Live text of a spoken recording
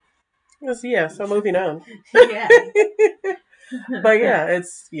So moving on. Yeah. But yeah,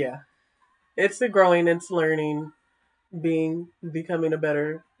 it's the growing, it's learning, becoming a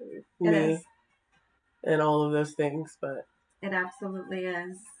better It is. me, and all of those things. But It absolutely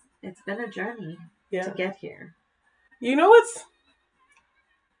is. It's been a journey to yeah, get here. you know what's?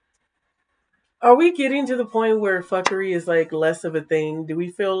 Are we getting to the point where fuckery is like less of a thing? Do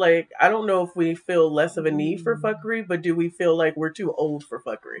we feel like I don't know if we feel less of a need for fuckery, but do we feel like we're too old for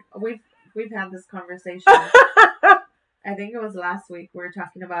fuckery? We've had this conversation. I think it was last week we were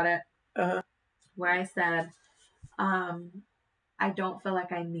talking about it, where I said, I don't feel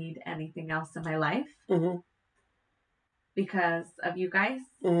like I need anything else in my life because of you guys,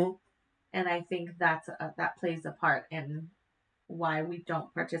 and I think that plays a part in why we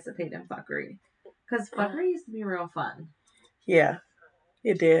don't participate in fuckery. Because fuckery used to be real fun. Yeah,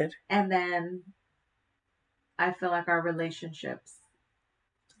 it did. And then I feel like our relationships,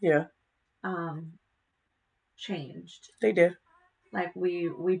 changed. They did. Like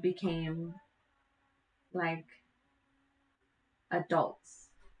we became like adults.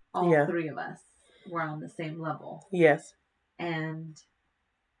 All three of us were on the same level. Yes. And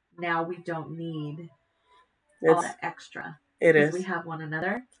now we don't need all that extra. It is. We have one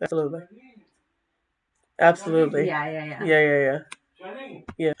another. Absolutely. Absolutely. Yeah.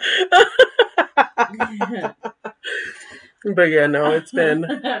 Yeah. But yeah, no, it's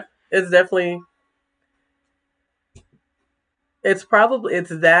definitely, it's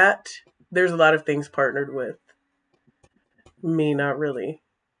that there's a lot of things partnered with me not really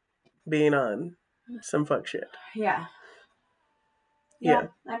being on some fuck shit. Yeah.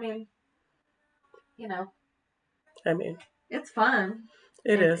 I mean, it's fun.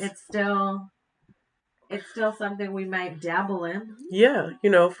 It is. It's still something we might dabble in. Yeah,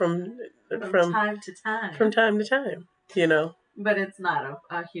 from time to time. From time to time, But it's not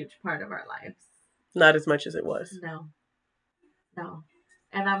a huge part of our lives. Not as much as it was. No.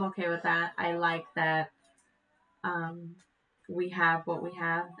 And I'm okay with that. I like that we have what we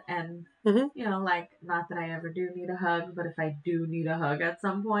have. And, like, not that I ever do need a hug, but if I do need a hug at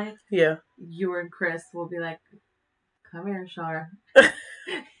some point, you and Chris will be like, come here, Shar.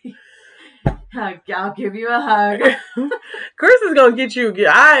 I'll give you a hug. Chris is going to get you.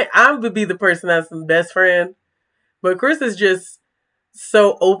 I would be the person that's the best friend. But Chris is just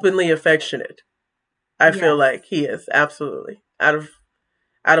so openly affectionate. I feel like he is, absolutely. Out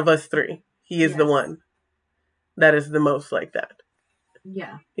of us three, he is the one that is the most like that.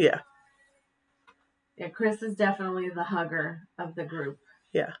 Yeah. Yeah. Yeah, Chris is definitely the hugger of the group.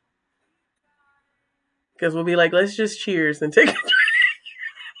 Yeah. Because we'll be like, let's just cheers and take a drink.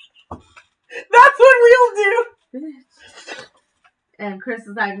 That's what we'll do. And Chris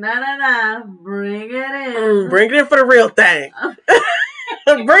is like, no, bring it in. Bring it in for the real thing.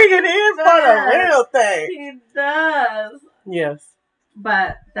 Bring it in for the real thing. He does. Yes.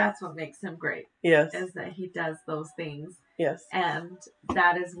 But that's what makes him great. Yes. Is that he does those things. Yes. And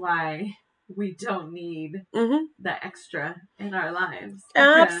that is why we don't need the extra in our lives.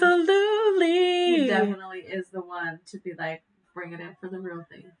 Absolutely. He definitely is the one to be like, bring it in for the real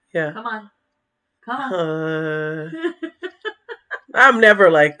thing. Yeah. Come on. I'm never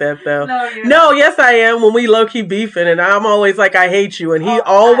like that though. No, yes I am when we low key beefing and I'm always like I hate you and he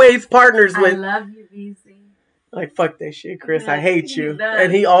always partners with I love you, BC. Like fuck that shit, Chris. I hate you.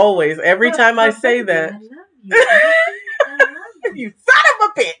 And he always every time I say that. I love you. You son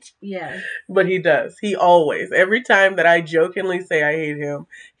of a bitch. Yes. But he does. He always every time that I jokingly say I hate him,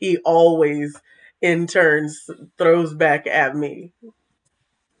 he always in turns throws back at me.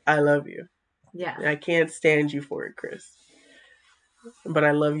 I love you. Yeah. I can't stand you for it, Chris. But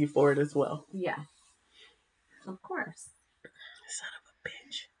I love you for it as well. Yeah. Of course. Son of a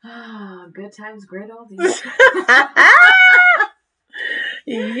bitch. Ah, good times, great oldies.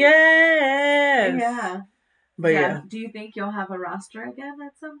 Yes. Yeah. But yeah. Do you think you'll have a roster again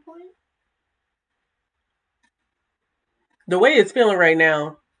at some point? The way it's feeling right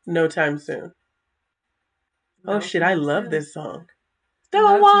now, no time soon. Oh shit, I love this song.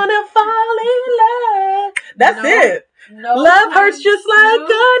 Don't wanna fall in love. That's it. No love hurts just like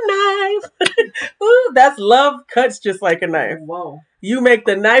a knife. Ooh, that's love cuts just like a knife. Whoa. You make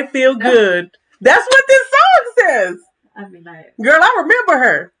the knife feel good. That's what this song says. I mean, girl, I remember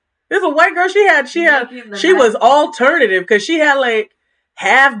her. This is a white girl. She was alternative because she had like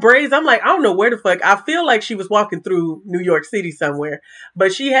half braids. I'm like, I don't know where the fuck. I feel like she was walking through New York City somewhere,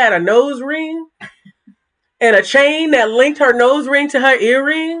 but she had a nose ring. And a chain that linked her nose ring to her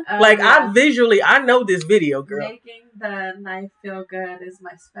earring. I know this video, girl. Making the knife feel good is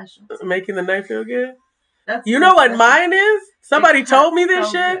my specialty. Making the knife feel good? You know what mine is? Somebody told me this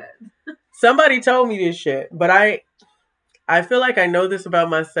shit. Somebody told me this shit, but I feel like I know this about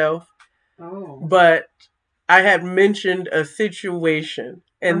myself. Oh. But I had mentioned a situation,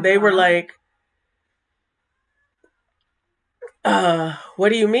 and they were like, what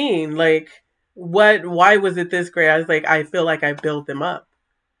do you mean? Like, why was it this great? I was like, I feel like I built them up.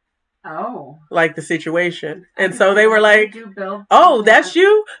 Oh. Like the situation. And so they were like, oh, that's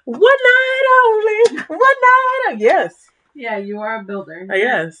you? One night only. One night. Yes. Yeah, you are a builder.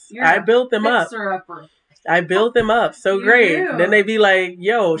 Yes. I built them up. I built them up so great. Do. Then they be like,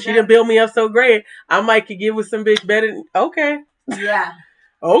 yo, she didn't build me up so great. I might could get with some bitch better. Okay. Yeah.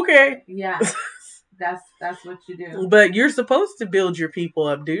 Okay. Yeah. That's what you do. But you're supposed to build your people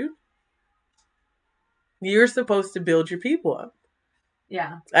up, dude. You're supposed to build your people up.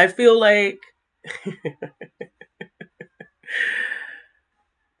 Yeah. I feel like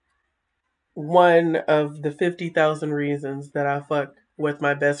one of the 50,000 reasons that I fuck with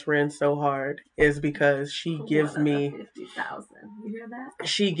my best friend so hard is because she gives me 50,000. You hear that?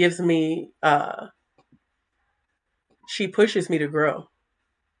 She gives me she pushes me to grow.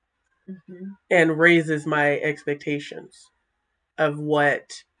 Mm-hmm. And raises my expectations of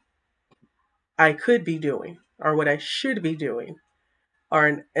what I could be doing or what I should be doing.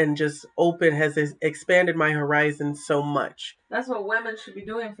 And just has expanded my horizon so much. That's what women should be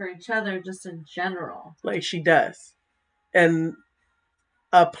doing for each other, just in general. Like she does. And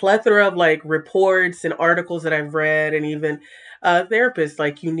a plethora of like reports and articles that I've read, and even therapists,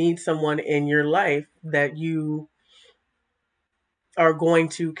 like you need someone in your life that you are going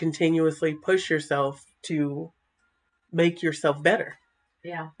to continuously push yourself to make yourself better.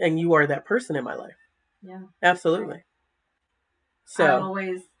 Yeah. And you are that person in my life. Yeah. Absolutely. Right. So I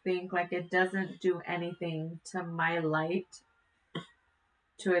always think like it doesn't do anything to my light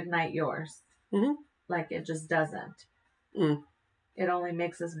to ignite yours. Mm-hmm. Like it just doesn't. Mm. It only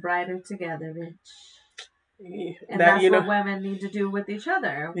makes us brighter together, bitch. And that's what women need to do with each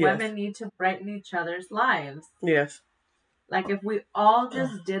other. Yes. Women need to brighten each other's lives. Yes. Like if we all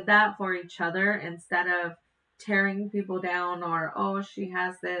just did that for each other instead of tearing people down or, oh, she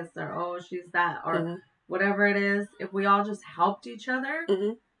has this or, oh, she's that or mm-hmm. whatever it is. If we all just helped each other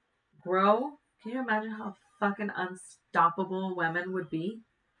mm-hmm. grow, can you imagine how fucking unstoppable women would be?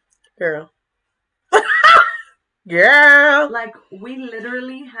 Girl. Girl. Like we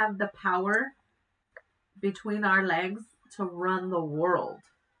literally have the power between our legs to run the world.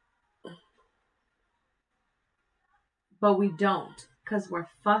 But we don't, because we're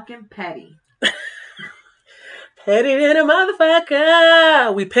fucking petty. Petty than a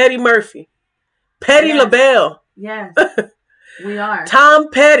motherfucker. We Petty Murphy. Petty yes. LaBelle. Yes. We are.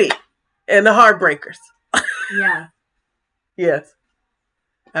 Tom Petty and the Heartbreakers. Yeah. Yes.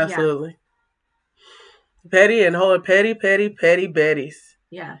 Absolutely. Yeah. Petty and hold petty Bettys.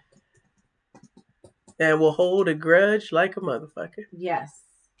 Yeah. And we'll hold a grudge like a motherfucker. Yes.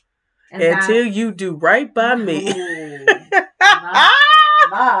 And until you do right by me.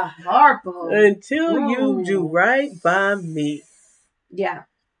 My Harpo. Until you do right by me. Yeah.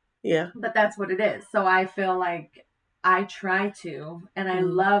 Yeah. But that's what it is. So I feel like I try to, and I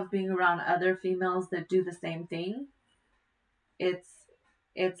love being around other females that do the same thing.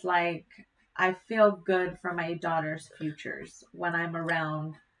 It's like I feel good for my daughter's futures when I'm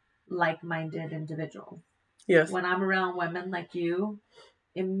around like-minded individuals. Yes. When I'm around women like you,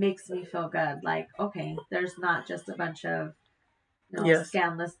 it makes me feel good. Like, okay, there's not just a bunch of yes.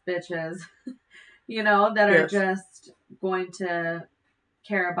 scandalous bitches, that are just going to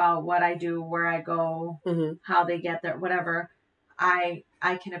care about what I do, where I go, mm-hmm. how they get there, whatever. I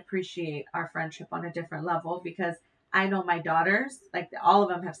can appreciate our friendship on a different level because I know my daughters, like all of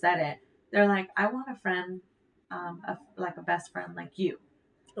them have said it. They're like, I want a friend, like a best friend like you.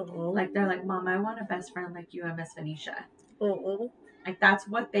 Uh-huh. Like they're like, Mom, I want a best friend like you and Miss Venetia. Uh-huh. Like that's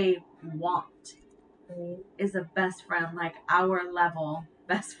what they want is a best friend, like our level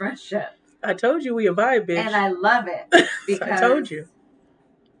best friendship. I told you we a vibe, bitch. And I love it because I told you.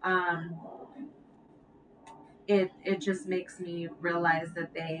 It just makes me realize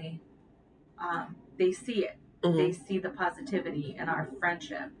that they see it. Mm-hmm. They see the positivity in our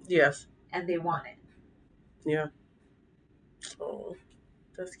friendship. Yes. And they want it. Yeah. Oh,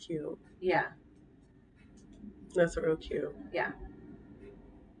 that's cute. Yeah. That's real cute. Yeah.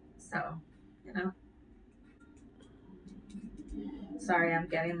 So, Sorry, I'm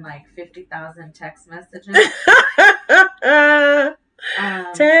getting like 50,000 text messages.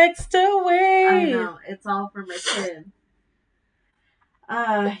 Text away. I know. It's all for my kid.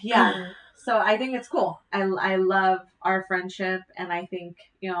 Yeah. So I think it's cool. I love our friendship, and I think,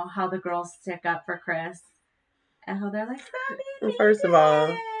 how the girls stick up for Chris and how they're like, first of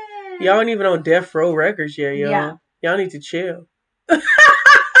all, Y'all ain't even on Death Row Records yet, y'all. Yeah. Y'all need to chill.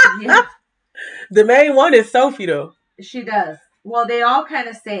 Yeah. The main one is Sophie, though. She does. Well, they all kind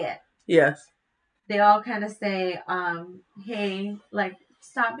of say it. Yes. They all kind of say, hey, like,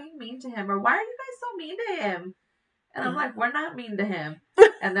 stop being mean to him. Or why are you guys so mean to him? And I'm like, we're not mean to him.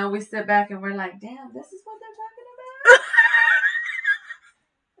 And then we sit back and we're like, damn, this is what they're talking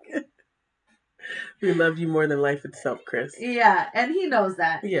about? We love you more than life itself, Chris. Yeah, and he knows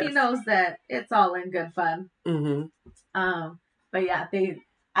that. Yes. He knows that it's all in good fun. Mm-hmm. But yeah,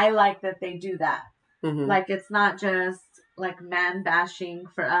 I like that they do that. Mm-hmm. Like, it's not just like man bashing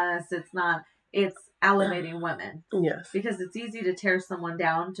for us. It's elevating women. Yes. Because it's easy to tear someone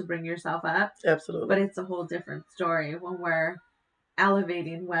down to bring yourself up. Absolutely. But it's a whole different story when we're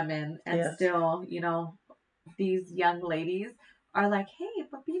elevating women and still, these young ladies are like, hey,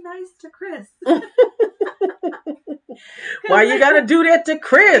 but be nice to Chris. Why you gotta do that to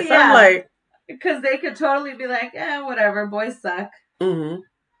Chris? Yeah. I'm like... Because they could totally be like, whatever, boys suck. Mm-hmm.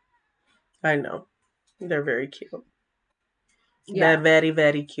 I know. They're very cute. Yeah. They're very,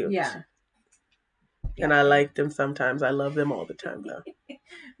 very cute. Yeah. And I like them sometimes. I love them all the time, though.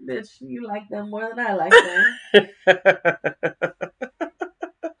 Bitch, you like them more than I like them.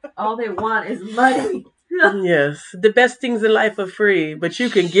 All they want is money. Yes. The best things in life are free, but you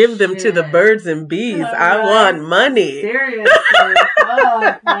can give them to the birds and bees. I want money. Seriously.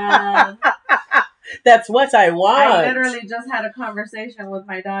 Fuck, man. That's what I want. I literally just had a conversation with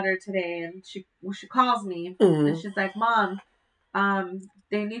my daughter today, and she calls me, and she's like, Mom,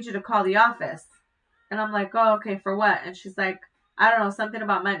 they need you to call the office. And I'm like, oh, okay, for what? And she's like, I don't know, something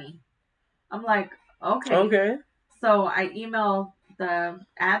about money. I'm like, okay. Okay. So I email the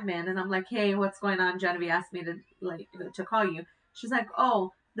admin, and I'm like, hey, what's going on? Genevieve asked me to call you. She's like,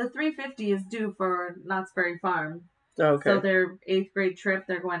 oh, the $350 is due for Knott's Berry Farm. Okay. So their 8th grade trip,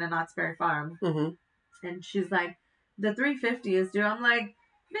 they're going to Knott's Berry Farm. Mm-hmm. And she's like, the $350 is due. I'm like,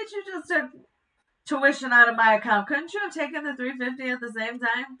 bitch, you just took tuition out of my account. Couldn't you have taken the $350 at the same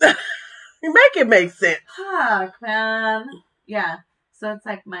time? You make it make sense. Fuck, man. Yeah. So it's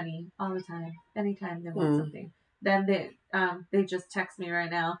like money all the time. Anytime they want something. Then they just text me right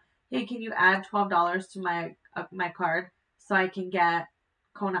now. Hey, can you add $12 to my card so I can get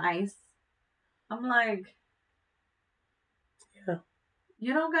Kona Ice? I'm like, yeah.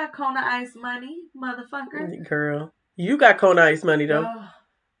 You don't got Kona Ice money, motherfucker. Girl, you got Kona Ice money though.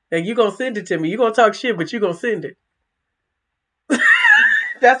 And you gonna send it to me. You gonna talk shit, but you gonna send it.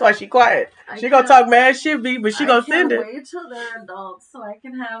 That's why she quiet. She gonna talk mad shit, but she gonna send it. I can't wait till they're adults so I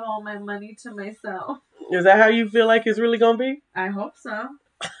can have all my money to myself. Is that how you feel like it's really gonna be? I hope so.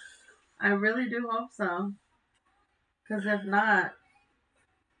 I really do hope so. Because if not,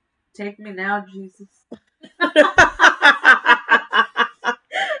 take me now, Jesus.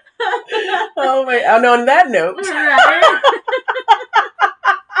 Oh my! And on that note, right?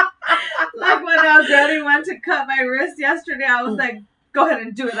 Like when our daddy went to cut my wrist yesterday, I was like, go ahead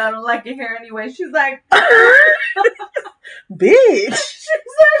and do it. I don't like your hair anyway. She's like, bitch. She's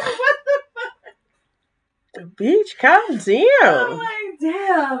like, what the fuck? Bitch, calm down. I'm like,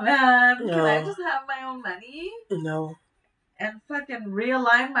 damn, man. Can I just have my own money? No. And fucking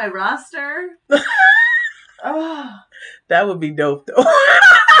realign my roster? Oh. That would be dope, though.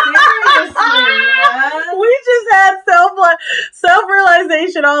 Seriously, man. We just had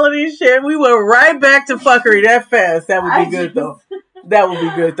self-realization, all of these shit. We went right back to fuckery that fast. That would be good, though. That would be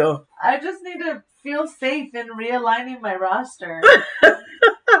good, though. I just need to feel safe in realigning my roster.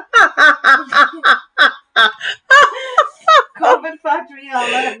 COVID fucked me all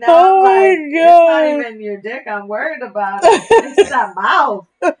up. Now I'm like, it's not even your dick I'm worried about. It's that mouth.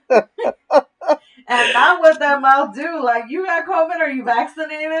 And not what that mouth do. Like, you got COVID? Are you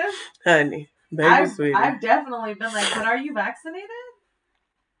vaccinated? Honey, baby sweetie. I've definitely been like, but are you vaccinated?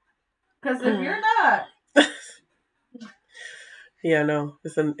 Because if you're not... Yeah, no.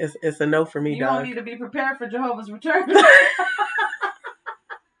 It's a no for me, you dog. don't need to be prepared for Jehovah's return.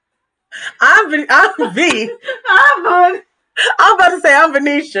 I'm V. I'm about to say I'm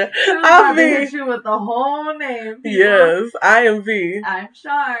Venetia. I'm V. Hit you with the whole name. People. Yes, I am V. I'm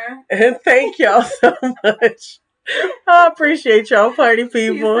Char. And thank y'all so much. I appreciate y'all, party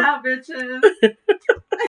people. Peace out, bitches.